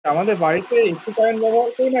আমাদের বাড়িতে AC current ব্যবহার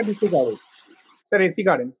করি না DC current? Sir AC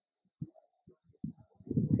current.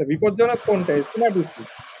 তো বিপজ্জনক কোনটা, এসি না ডিসি?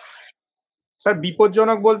 স্যার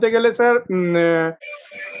বিপজ্জনক বলতে গেলে স্যার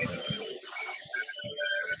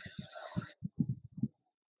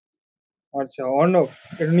আচ্ছা অর্ণব,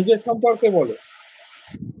 একটু নিজের সম্পর্কে বলো।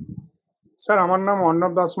 স্যার আমার নাম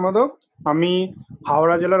অর্ণব দাসমোদক। আমি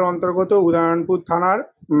হাওড়া জেলার অন্তর্গত উদয়নপুর থানার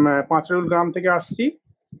পাঁচরুল গ্রাম থেকে আসছি।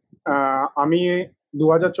 আমি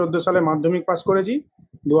 2014 সালে মাধ্যমিক পাস করেছি,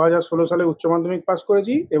 2016 সালে উচ্চ মাধ্যমিক পাস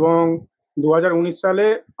করেছি এবং 2019 সালে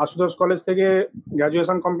আশুতোষ কলেজ থেকে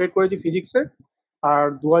গ্র্যাজুয়েশন কমপ্লিট করেছি ফিজিক্সে। আর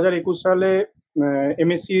 2021 সালে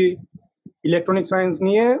এমএসসি ইলেকট্রনিক সায়েন্স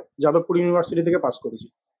নিয়ে যাদবপুর ইউনিভার্সিটি থেকে পাস করেছি।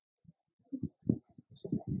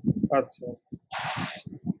 আচ্ছা,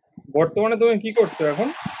 বর্তমানে তুমি কি করছো এখন?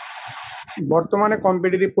 বর্তমানে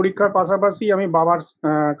কম্পিটিটিভ পরীক্ষার পাশাপাশি আমি বাবার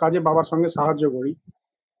কাজে বাবার সঙ্গে সাহায্য করি।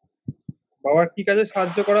 বাবার কি কাজে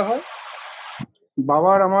সাহায্য করা হয়?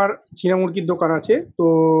 বাবার আমার চীনা মুরগির দোকান আছে, তো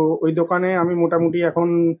ওই দোকানে আমি মোটামুটি এখন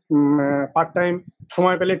পার্ট টাইম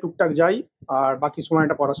সময় পেলে টুকটাক যাই, আর বাকি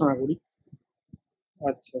সময়টা পড়াশোনা করি।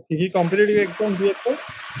 আচ্ছা, কি কি কম্পিটিটিভ এক্সাম দিয়েছো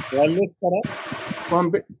ওয়্যারলেস ছাড়া?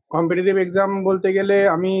 কম্পিটিটিভ এক্সাম বলতে গেলে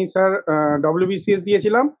আমি স্যার ডব্লিউবিসিএস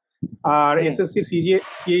দিয়েছিলাম, আর এসএসসি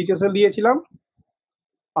সিএইচএসএল দিয়েছিলাম।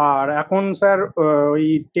 আর এখন স্যার ওই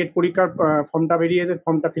টেট পরীক্ষার ফর্মটা বেরিয়েছে,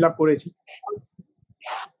 ফর্মটা ফিল আপ করেছি।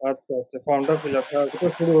 আচ্ছা আচ্ছা, ফর্মটা ফিল আপ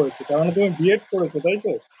শুরু হয়েছে, তার মানে তুমি বিএড করেছো তাই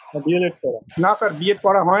তো, না ডিএলএড করা? না স্যার, বিএড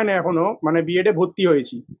করা হয় না এখনো, মানে বিএড এ ভর্তি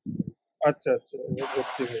হয়েছি। আচ্ছা আচ্ছা, এবার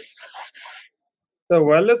ভর্তি হয়েছে। তো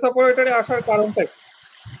ওয়্যারলেস অপারেটরে আসার কারণটা কি?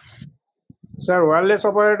 স্যার ওয়্যারলেস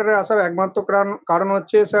অপারেটরে আসার একমাত্র কারণ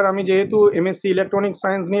হচ্ছে স্যার, আমি যেহেতু এমএসসি ইলেকট্রনিক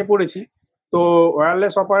সায়েন্স নিয়ে পড়েছি, তো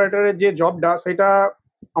ওয়্যারলেস অপারেটরের যে জবটা সেটা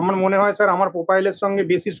আমার মনে হয় স্যার আমার প্রোফাইলের সঙ্গে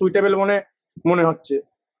বেশি সুইটেবল মনে হচ্ছে।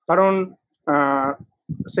 কারণ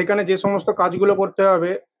সেখানে যে সমস্ত কাজগুলো করতে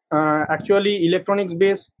হবে অ্যাকচুয়ালি ইলেকট্রনিক্স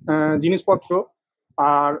বেস জিনিসপত্র,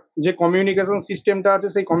 আর যে কমিউনিকেশন সিস্টেমটা আছে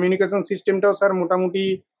সেই কমিউনিকেশন সিস্টেমটাও স্যার মোটামুটি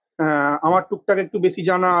আমার টুকটাক একটু বেশি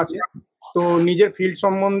জানা আছে। তো নিজের ফিল্ড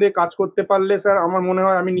সম্বন্ধে কাজ করতে পারলে স্যার আমার মনে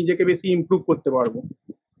হয় আমি নিজেকে বেশি ইমপ্রুভ করতে পারবো।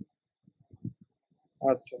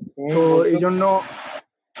 আচ্ছা, তুমি তো বলছো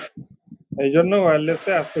এই জন্য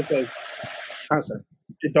ওয়্যারলেসে আসতে চাইছো। হ্যাঁ স্যার।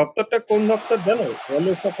 এই দপ্তরটা কোন দপ্তর জানো?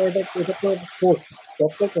 ওয়্যারলেস অপারেটর, এটা তো পোস্ট,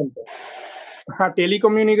 দপ্তর কোনটা? হ্যাঁ,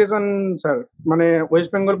 টেলিকমিউনিকেশন স্যার, মানে ওয়েস্ট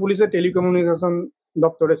বেঙ্গল পুলিশের টেলিকমিউনিকেশন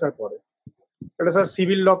দপ্তরে স্যার পড়ে। এটা স্যার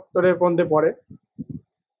সিভিল দপ্তরের মধ্যে পড়ে।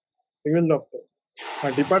 সিভিল দপ্তর।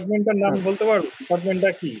 আর ডিপার্টমেন্টের নাম হ্যাঁ স্যার। বলতে পারবো,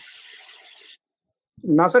 ডিপার্টমেন্টটা কি?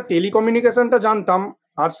 না স্যার, টেলিকমিউনিকেশনটা জানতাম,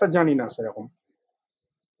 আর স্যার জানি না স্যার এখন।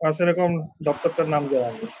 আর সেরকম দপ্তরটার নাম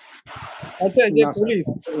জানা নেই। আচ্ছা, এই যে না স্যার। পুলিশ,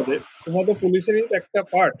 তোমাদের পুলিশেরই একটা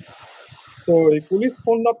পার্ট, তো এই পুলিশ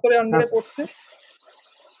কোন দপ্তরের হ্যাঁ আন্ডারে স্যার। পড়ছে?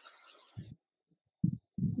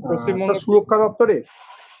 পশ্চিমবঙ্গ স্যার সুরক্ষা দপ্তরে।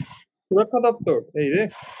 সুরক্ষা দপ্তর, এই রে।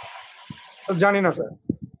 স্যার জানি না স্যার।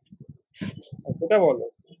 সেটা বলো।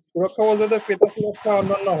 সুরক্ষা বলতে তো ক্রেতা সুরক্ষা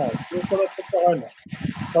অন্যান্য হয়, সুরক্ষা দপ্তরটা হয় না।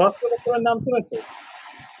 স্বরাষ্ট্র দপ্তরের নাম শুনেছো?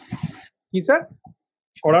 কি স্যার?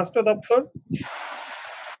 স্বরাষ্ট্র দপ্তর।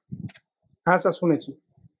 হ্যাঁ স্যার, শুনেছি।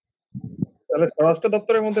 তাহলে স্বরাষ্ট্র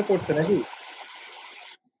দপ্তরের মধ্যে পড়ছে নাকি?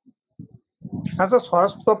 হ্যাঁ স্যার,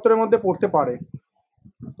 স্বরাষ্ট্র দপ্তরের মধ্যে পড়তে পারে,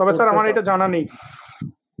 তবে স্যার পড়তে আমার পারে। এটা জানা নেই।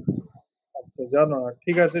 আচ্ছা, জানো না,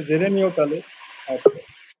 ঠিক আছে, জেনে নিও তাহলে। আচ্ছা, আচ্ছা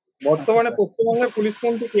বর্তমানে স্যার। পশ্চিমবঙ্গের পুলিশ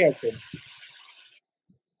মন্ত্রী কে আছেন?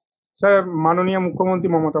 স্যার মাননীয় মুখ্যমন্ত্রী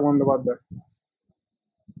মমতা বন্দ্যোপাধ্যায়।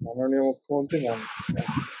 মাননীয় মুখ্যমন্ত্রী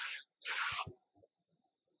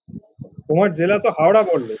তোমার জেলা তো হাওড়া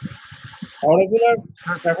বললে, হাওড়া জেলার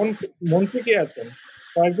এখন মন্ত্রী কে আছেন?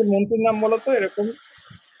 কয়েকজন মন্ত্রীর নাম বলো তো এরকম,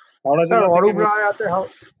 হাওড়া স্যার জেলা থেকে। অরূপ রায় আছে,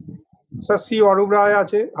 স্যার সি অরূপ রায়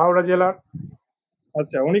আছে হাওড়া জেলার।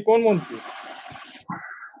 আচ্ছা, উনি কোন মন্ত্রী?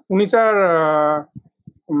 উনি স্যার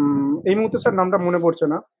এই মুহূর্তে স্যার নামটা মনে পড়ছে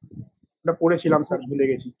না, এটা পড়েছিলাম স্যার, ভুলে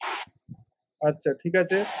গেছি। আচ্ছা, ঠিক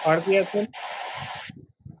আছে, আর কি আছেন?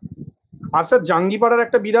 আর স্যার জাঙ্গিপাড়ার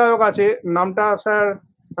একটা বিধায়ক আছে, নামটা স্যার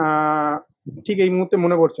ঠিক এই মুহূর্তে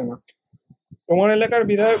মনে পড়ছে না। তোমার এলাকার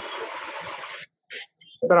বিধায়ক?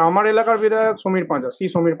 স্যার আমার এলাকার বিধায়ক সমীর পাঁজা, সি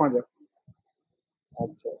সমীর পাঁজা।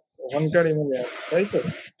 আচ্ছা আচ্ছা, ওখানকার এমএলএ আছে তাই তো?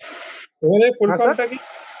 এমএলএ ফুল হ্যাঁ স্যার। ফর্মটা কি?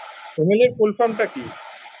 এমএলএ ফুল ফর্মটা কি?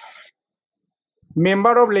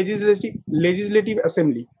 Member of legislative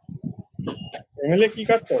assembly. MLA কি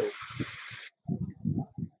কাজ করে?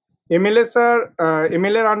 এমএলএ স্যার,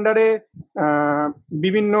 এমএলএ এর আন্ডারে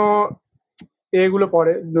বিভিন্ন এগুলো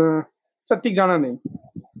পড়ে, স্যার ঠিক জানা নেই।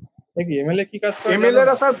 নাকি এমএলএ কি কাজ করে জানো এমএলএ না?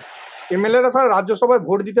 রা স্যার, এমএলএ রা স্যার রাজ্যসভায়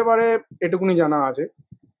ভোট দিতে পারে, এটুকুনি জানা আছে।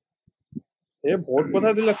 এ ভোট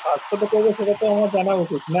কোথায় দিলে কাজটা তো করবে, সেটা তো আমার জানা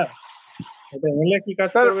উচিত না? এটা এমএলএ কি কাজ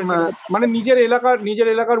স্যার করবে সেটা তো মানে নিজের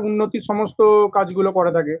এলাকার উন্নতির সমস্ত কাজগুলো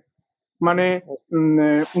করে থাকে, মানে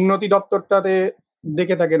উন্নতি দপ্তরটাতে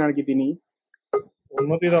দেখে থাকেন আর কি তিনি।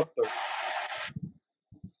 উন্নতি দপ্তর,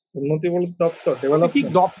 উন্নতি বলতে দপ্তর, ঠিক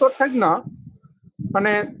ডেভেলপমেন্ট। দপ্তর ঠিক না,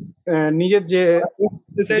 মানে নিজের যে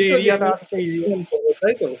বলতে যে চাইছো যে এরিয়াটা এমএলএ আছে সেই উন্নয়ন করবে,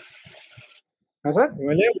 তাই তো? হ্যাঁ স্যার,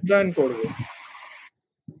 এমএলএ উন্নয়ন করবে,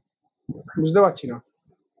 বুঝতে পারছি না।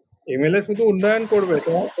 এমএলএ শুধু উন্নয়ন করবে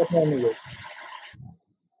তোমার কথা অনুযায়ী?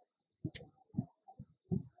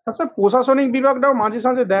 আচ্ছা, প্রশাসনিক বিভাগটাও মাঝে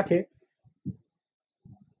সাঝে দেখে।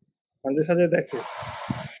 মাঝে সাঝে দেখে।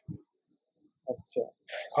 আচ্ছা,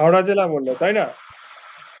 হাওড়া জেলা বললো তাই না?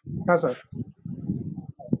 হ্যাঁ স্যার।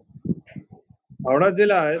 হাওড়া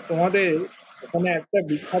জেলায় তোমাদের ওখানে একটা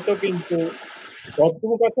বিখ্যাত কিন্তু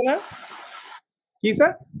গড়চুমুক আছে না? কি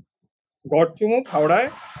স্যার? গড়চুমুক হাওড়ায়।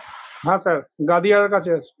 হ্যাঁ স্যার, গাদিয়ার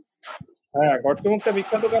কাছে আছে। হ্যাঁ, গড়চুমুকটা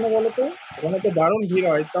বিখ্যাত কেন বলো তো? ওখানে তো দারুণ ভিড়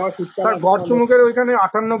হয়, তাও শীতকাল স্যার আসছে বলে। গড়চুমুকের ওইখানে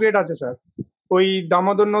 58 গেট আছে স্যার। ওই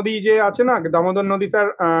দামোদর নদী যে আছে না, দামোদর নদী স্যার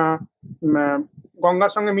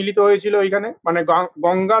গঙ্গার সঙ্গে মিলিত হয়েছিল ওইখানে, মানে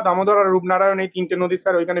গঙ্গা, দামোদর আর রূপনারায়ণ এই তিনটে নদী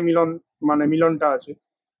স্যার ওইখানে মিলন, মানে মিলনটা আছে।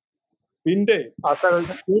 তিনটে? আর স্যার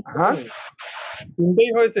ওইখানে, হ্যাঁ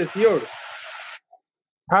তিনটেই হয়েছে শিওর?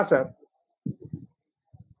 হ্যাঁ স্যার।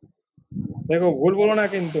 দেখো ভুল বলো না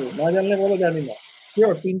কিন্তু, না জানলে বলো জানি না।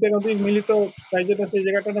 শিওর তিনটে নদী মিলিত, তাই জন্য সেই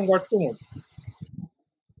জায়গাটার নাম গড়চুমুক।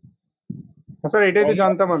 হ্যাঁ স্যার, এটাই তো গঙ্গা,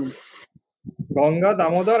 জানতাম আমি। গঙ্গা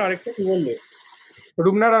দামোদর আরেকটা কি বললে?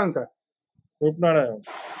 রূপনারায়ণ স্যার। রূপনারায়ণ।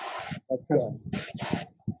 হ্যাঁ আচ্ছা, স্যার।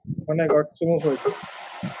 ওখানে গড়চুমুক হয়েছে।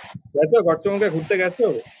 গেছো গড়চুমুকে ঘুরতে গেছো?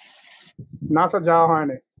 না স্যার, যাওয়া হয়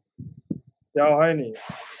না। যাওয়া হয়নি?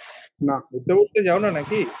 না। ঘুরতে ঘুরতে যাও না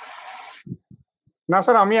নাকি? না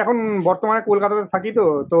স্যার, আমি এখন বর্তমানে কলকাতাতে থাকি, তো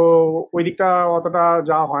তো ওই দিকটা অতটা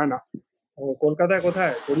যাওয়া হয় না। ও, কলকাতায়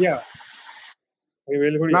কোথায়? গড়িয়া? ওই না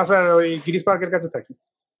বেলঘড়িয়া? স্যার, ওই গিরিশ পার্কের কাছে থাকি।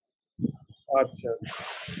 আচ্ছা,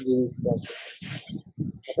 বুঝতে পারছি।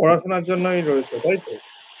 পড়াশোনার জন্যই রয়েছে তাই তো?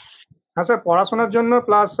 হ্যাঁ স্যার, পড়াশোনার জন্য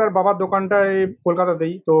প্লাস স্যার বাবার দোকানটা এই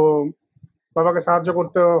কলকাতাতেই তো, বাবাকে সাহায্য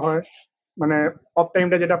করতে হয়, মানে অফ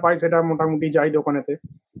টাইমটা যেটা পাই সেটা মোটামুটি যাই দোকানেতে।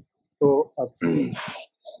 তো আচ্ছা,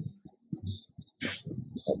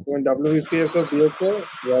 তুমি ডাব্লিউবিসিএস ও দিয়েছো,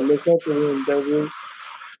 ওয়ারলেসও তুমি ইন্টারভিউ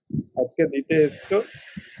আজকে দিতে এসছো,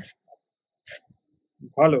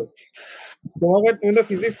 ভালো। তুমি তো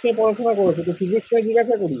ফিজিক্স নিয়ে পড়াশোনা করেছো, তো ফিজিক্স নিয়ে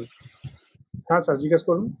জিজ্ঞাসা করি। হ্যাঁ স্যার, জিজ্ঞেস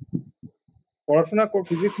করুন। পড়াশোনা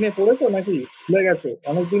ফিজিক্স নিয়ে পড়েছো নাকি ভুলে গেছো?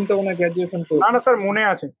 অনেকদিন তো মানে গ্র্যাজুয়েশন না করেছো। না স্যার, মনে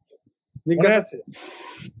আছে, মনে জিজ্ঞাসা। আছে?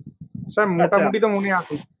 স্যার আচ্ছা, মোটামুটি তো মনে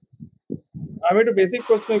আছে। আমি একটু বেসিক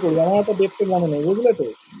প্রশ্নই করবো, আমার তো ডেপথে মনে নেই, বুঝলে তো?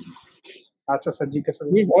 আচ্ছা স্যার, জিজ্ঞাসা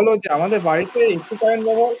তুমি করুন। বলো যে আমাদের বাড়িতে এসি কারেন্ট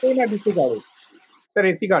ব্যবহার করি না DC current? Sir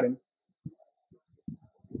AC current.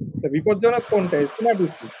 বিপজ্জনক কোনটা, এসি না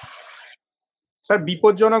ডিসি? স্যার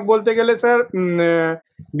বিপজ্জনক বলতে গেলে স্যার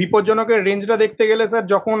বিপজ্জনকের রেঞ্জটা দেখতে গেলে স্যার,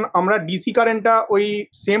 যখন আমরা ডিসি কারেন্টটা ওই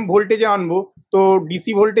সেম ভোল্টেজে আনবো, তো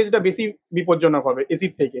ডিসি ভোল্টেজটা বেশি বিপজ্জনক হবে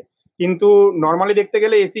এসির থেকে। কিন্তু নর্মালি দেখতে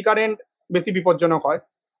গেলে এসি কারেন্ট বেশি বিপজ্জনক হয়।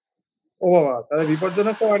 ও বাবা, তাহলে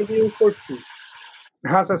বিপজ্জনক তো বাড়িতে ইউজ করছি।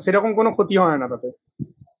 হ্যাঁ স্যার, সেরকম কোনো ক্ষতি হয় না তাতে।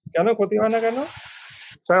 কেন ক্ষতি হয় না কেন?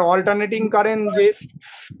 স্যার অল্টারনেটিং কারেন্ট যে,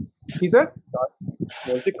 কি স্যার?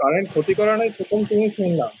 বলছি কারেন্ট ক্ষতি করা নয়, প্রথম তুমি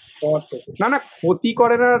শুনলাম তোমার থেকে। না না, ক্ষতি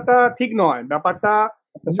করে নাটা ঠিক নয় ব্যাপারটা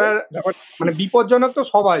স্যার, ব্যাপার। মানে বিপজ্জনক তো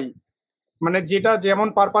সবাই, মানে যেটা যেমন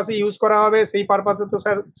পারপাসে ইউজ করা হবে সেই পারপাসে তো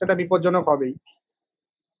স্যার সেটা বিপজ্জনক হবেই।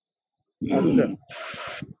 আচ্ছা,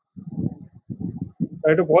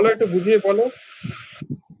 একটু বলো, একটু বুঝিয়ে বলো।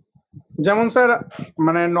 যেমন স্যার,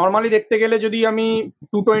 মানে নর্মালি দেখতে গেলে যদি আমি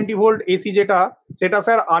 220 ভোল্ট এসি যেটা, সেটা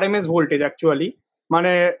স্যার আরএমএস ভোল্টেজ অ্যাকচুয়ালি,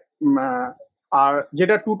 মানে আর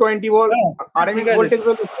যেটা 220 ভোল্ট হ্যাঁ, আরএমএস ঠিক আছে। ভোল্টেজ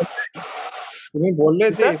বলতে। তুমি বললে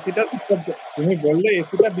যে স্যার এসিটা তুমি বললে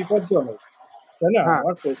এসিটা বিপজ্জনক, তাই না? হ্যাঁ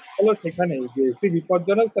আমার প্রশ্ন হলো সেখানে যে এসি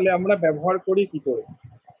বিপজ্জনক, তাহলে আমরা ব্যবহার করি কি করে?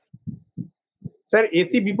 স্যার,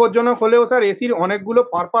 এসি বিপজ্জনক হলেও স্যার এসির অনেকগুলো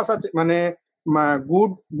পারপাস আছে, মানে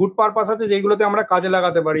গুড গুড পারপাস আছে যেগুলোতে আমরা কাজে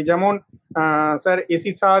লাগাতে পারি। যেমন স্যার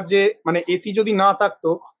এসির সাহায্যে, মানে এসি যদি না থাকতো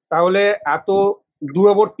তাহলে এত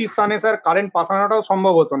দূরবর্তী স্থানে স্যার কারেন্ট পাঠানোটাও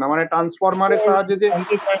সম্ভব হতো না, মানে ট্রান্সফরমারের সাহায্যে যে।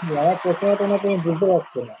 জানতে চাইনি, আমার প্রশ্নটা না তুমি বুঝতে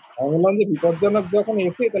পারছো না। আমি বললাম যে বিপজ্জনক যখন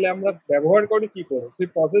এসি, তাহলে আমরা ব্যবহার করি কি করে, সেই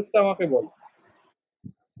প্রসেসটা আমাকে বল।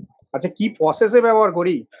 আচ্ছা, কি প্রসেসে ব্যবহার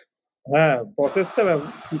করি? হ্যাঁ, প্রসেসটা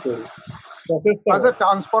কি করি, প্রসেসটা বল। স্যার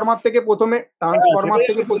ট্রান্সফরমার থেকে প্রথমে, হ্যাঁ, ট্রান্সফরমার সেটাই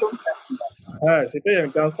থেকে আমি প্রথম শুনতে চাইছি। হ্যাঁ, সেটাই আমি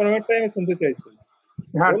ট্রান্সফরমারটাই আমি শুনতে চাইছি।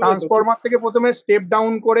 হ্যাঁ, বলবে তো? ট্রান্সফরমার থেকে প্রথমে স্টেপ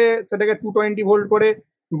ডাউন করে সেটাকে 220 ভোল্ট করে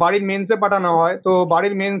বাড়ির মেন্সে পাঠানো হয়, তো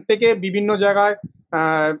বাড়ির মেন্স থেকে বিভিন্ন জায়গায়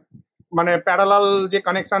মানে প্যারালাল যে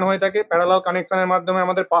কানেকশন হয়ে থাকে, প্যারালাল কানেকশনের মাধ্যমে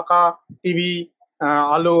আমাদের পাখা, টিভি,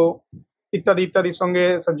 আলো ইত্যাদি ইত্যাদির সঙ্গে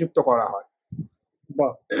যুক্ত করা হয়।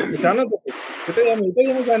 বাহ! জানো তো? এটাই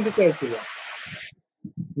আমি জানতে চাইছিলাম।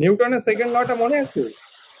 নিউটনের সেকেন্ড লটা মনে আছে?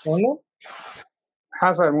 অর্ণব?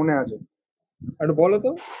 হ্যাঁ স্যার, মনে আছে। একটু বলো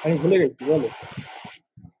তো, আমি ভুলে গেছি, বলো।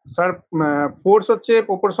 স্যার, ফোর্স হচ্ছে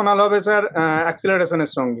প্রপোর্শনাল হবে স্যার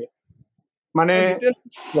অ্যাক্সিলারেশনের সঙ্গে, মানে ডিটেলস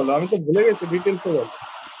বলো, আমি তো ভুলে গেছি, ডিটেলসে বলো।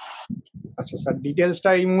 আচ্ছা স্যার, ডিটেলসটা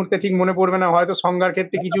এই মুহূর্তে ঠিক মনে পড়বে না, হয়তো সংজ্ঞার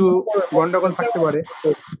ক্ষেত্রে কিছু গন্ডগোল থাকতে পারে।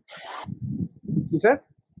 কি স্যার?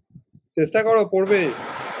 চেষ্টা করো, পড়বে।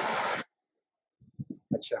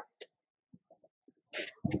 আচ্ছা,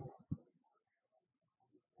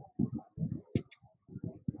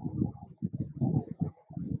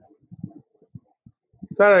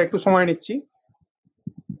 স্যার একটু সময় নিচ্ছি।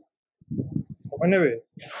 সময় নেবে?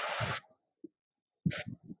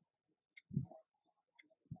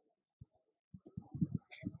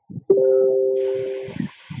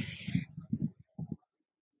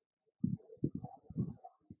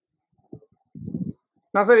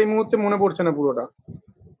 না স্যার, এই মুহূর্তে মনে পড়ছে না পুরোটা।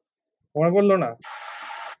 মনে পড়লো না?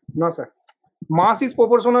 না sir, much is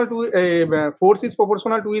proportional to force is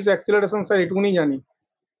proportional to is acceleration, sir এটুকুনি জানি।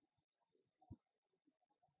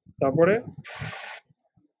 তারপরে?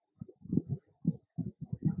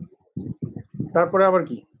 তারপরে আবার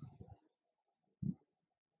কি?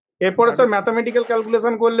 এরপরে স্যার ম্যাথামেটিক্যাল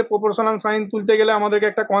ক্যালকুলেশন করলে প্রপোর্শনাল সাইন তুলতে গেলে আমাদেরকে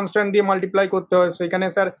একটা কনস্ট্যান্ট দিয়ে মাল্টিপ্লাই করতে হয়, সেখানে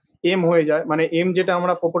স্যার এম হয়ে যায়, মানে এম যেটা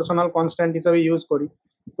আমরা প্রপোর্শনাল কনস্ট্যান্ট হিসাবে ইউজ করি,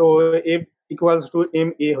 তো F equals to M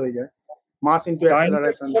A হয়ে যায়, মাস ইন্টু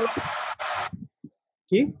অ্যাক্সেলারেশন।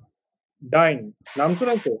 কি ডাইন নাম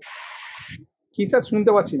শুনেছো? কি স্যার,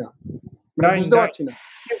 শুনতে পাচ্ছি না, মানে ডাইন, বুঝতে ডাইন, পারছি না।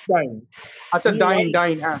 ডাইন। আচ্ছা, ডাইন,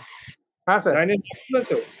 ডাইন, হ্যাঁ হ্যাঁ স্যার। ডাইনের নাম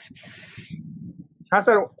শুনেছো? হ্যাঁ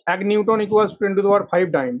স্যার, 1 নিউটন ইকুয়ালস 10⁵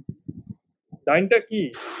 ডাইন। ডাইনটা কি?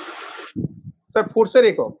 স্যার ফোর্সের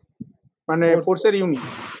একক, মানে ফোর্সের ইউনিট।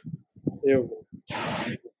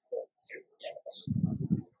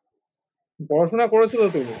 পড়াশোনা করেছো তো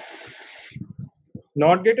তুমি?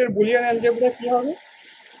 নট গেটের বুলিয়ান অ্যালজেব্রা কি হবে?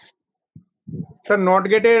 স্যার নট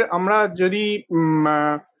গেটের আমরা যদি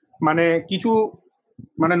মানে কিছু,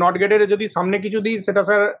 মানে নট গেটের যদি সামনে কিছু দিই, সেটা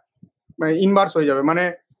স্যার ইনভার্স হয়ে যাবে, মানে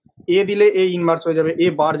এ দিলে এ ইনভার্স হয়ে যাবে, এ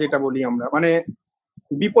বার যেটা বলি আমরা, মানে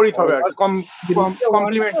বিপরীত হবে আর কি,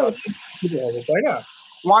 কমপ্লিমেন্ট হবে, তাই না?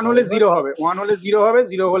 1 হলে 0 হবে, 1 হলে 0 হবে,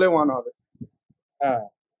 0 হলে 1 হবে। হ্যাঁ,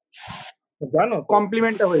 জানো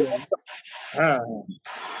কমপ্লিমেন্টটা হয়ে যাবে। হ্যাঁ, হ্যাঁ।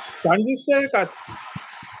 ট্রানজিস্টরের কাজ?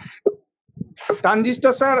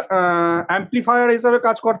 ট্রানজিস্টর স্যার অ্যাম্পলিফায়ার হিসাবে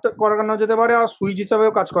কাজ করানো যেতে পারে, আর সুইচ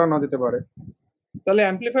হিসাবেও কাজ করানো যেতে পারে। তাহলে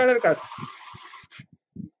অ্যাম্পলিফায়ারের কাজ?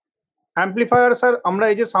 অ্যাম্পলিফায়ার স্যার, আমরা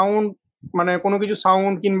এই যে সাউন্ড, মানে কোনো কিছু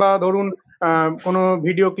সাউন্ড কিংবা ধরুন কোনো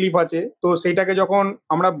ভিডিও ক্লিপ আছে, তো সেইটাকে যখন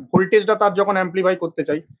আমরা ভোল্টেজটা তার যখন অ্যাম্পলিফাই করতে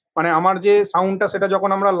চাই, মানে আমার যে সাউন্ডটা সেটা যখন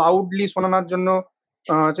আমরা লাউডলি শোনানোর জন্য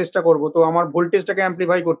চেষ্টা করব, তো আমার ভোল্টেজটাকে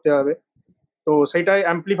অ্যাম্পলিফাই করতে হবে, তো সেইটাই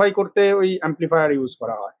অ্যাম্পলিফাই করতে ওই অ্যাম্পলিফায়ার ইউজ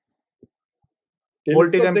করা হয়,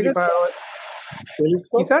 ভোল্টেজ অ্যাম্পলিফায়ার হয়।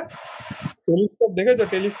 কি স্যার? টেলিস্কোপ দেখেছো?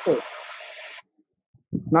 টেলিস্কোপ?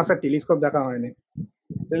 না স্যার, টেলিস্কোপ দেখা হয়নি।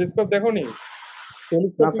 টেলিস্কোপ দেখোনি?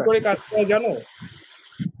 টেলিস্কোপ কি করে কাজ করে জানো?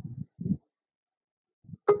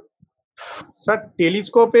 স্যার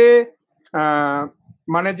টেলিস্কোপে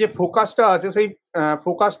মানে যে ফোকাসটা আছে, সেই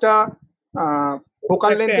ফোকাসটা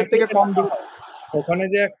ফোকাল লেন্থের থেকে কম দূর। ওখানে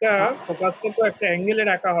যে একটা ফোকাসটা তো একটা অ্যাঙ্গেলে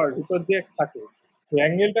রাখা হয়, ভিতর যে থাকে, এই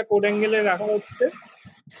অ্যাঙ্গেলটা কোন অ্যাঙ্গেলে রাখা হচ্ছে?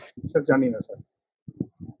 স্যার জানি না স্যার।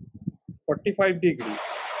 45 ডিগ্রি,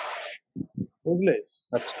 বুঝলে?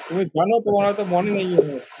 আচ্ছা, তুমি জানো, তোমার হয়তো মনে নেই,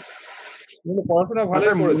 কিন্তু পড়াশোনা ভালো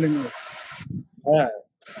করেছো। হ্যাঁ,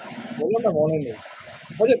 বললো না মনে নেই।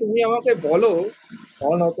 আচ্ছা, তুমি আমাকে বলো,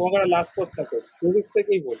 তোমাকে লাস্ট প্রশ্ন করি, ফিজিক্স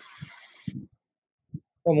থেকেই বল।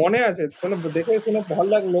 তো মনে আছে, শোনো, দেখে শুনে ভালো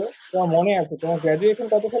লাগলো, তোমার মনে আছে তোমার গ্র্যাজুয়েশন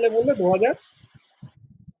কত সালে বললে? 2000?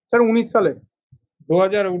 স্যার 19 সালে।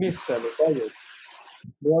 2019 সালে, তাই?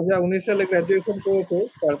 2019 সালে গ্র্যাজুয়েশন করেছো,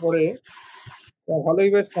 তারপরে তোমার ভালোই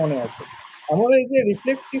বেশ মনে আছে। আমাদের এই যে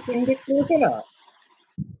রিফ্লেকটিভ ইন্ডেক্স রয়েছে না,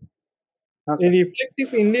 এই রিফ্লেকটিভ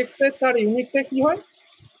ইন্ডেক্সের তার ইউনিটটা কি হয়?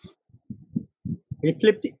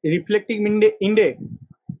 রিফ্লেকটিভ ইন্ডেক্স,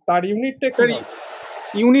 তার ইউনিটটা কি হয়?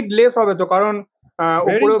 ইউনিট লেস হবে তো, কারণ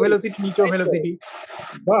উপরেও ভেলোসিটি, নিচেও ভেলোসিটি।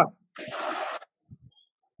 বাহ,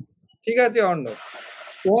 ঠিক আছে অর্ণব,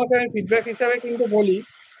 তোমাকে আমি ফিডব্যাক হিসাবে কিন্তু বলি,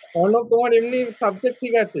 অর্ণব তোমার এমনি সাবজেক্ট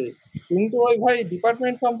ঠিক আছে, কিন্তু ওই ভাই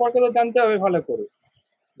ডিপার্টমেন্ট সম্পর্কে তো জানতে হবে ভালো করে।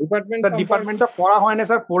 ডিপার্টমেন্টটা পড়া হয় না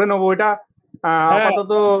স্যার, পড়ে নেবো, এটা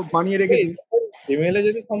আপাতত বানিয়ে রেখেছি। এমএলএ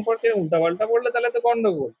যদি সম্পর্কে উল্টাপাল্টা বললে তাহলে তো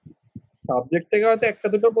গন্ডগোল। সাবজেক্ট থেকে হয়তো একটা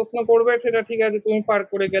দুটো প্রশ্ন করবে, সেটা ঠিক আছে, তুমি পার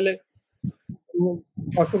করে গেলে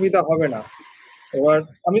অসুবিধা হবে না। এবার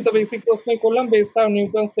আমি তো বেসিক প্রশ্নই করলাম, বেসটা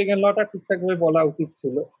নিউটন সেকেন্ড লটা ঠিকঠাক ভাবে বলা উচিত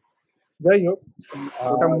ছিল। যাই হোক,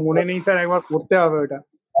 ওটা মনে নেই স্যার, একবার করতে হবে ওটা।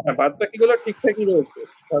 বাদ বাকিগুলো ঠিকঠাকই রয়েছে,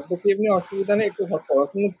 বাদ বাকি এমনি অসুবিধা নেই। একটু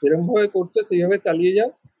পড়াশোনা যেরকম ভাবে করছো সেইভাবে চালিয়ে যাও।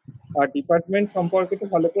 আর ডিপার্টমেন্ট সম্পর্কে তো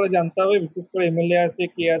ভালো করে জানতে হবে, বিশেষ করে এমএলএ আছে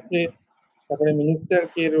কে আছে, তারপরে মিনিস্টার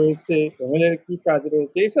কে রয়েছে, এমএলএ এর কি কাজ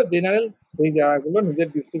রয়েছে, এইসব জেনারেল এই জায়গাগুলো নিজের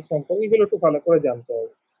ডিস্ট্রিক্ট সম্পর্কে এগুলো একটু ভালো করে জানতে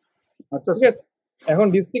হবে। আচ্ছা ঠিক স্যার। আছে, এখন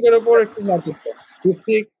ডিস্ট্রিক্টের ওপর একটু নজর দাও।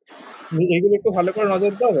 ডিস্ট্রিক্ট এগুলো একটু ভালো করে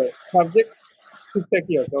নজর দাও, সাবজেক্ট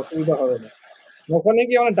ঠিকঠাকই আছে, অসুবিধা হবে না। ওখানে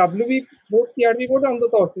গিয়ে আমার ডাব্লিউবি বোর্ড টিআরবি বোর্ডে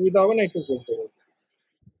অন্তত অসুবিধা হবে না, একটু বলতে হবে।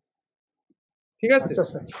 ঠিক আছে, আচ্ছা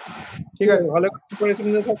স্যার, ঠিক ঠিক আছে, আছে। ভালো প্রিপারেশন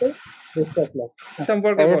নিতে থাকো, বেস্ট অফ লাক।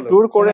 সম্পর্কে বলো। ট্যুর করে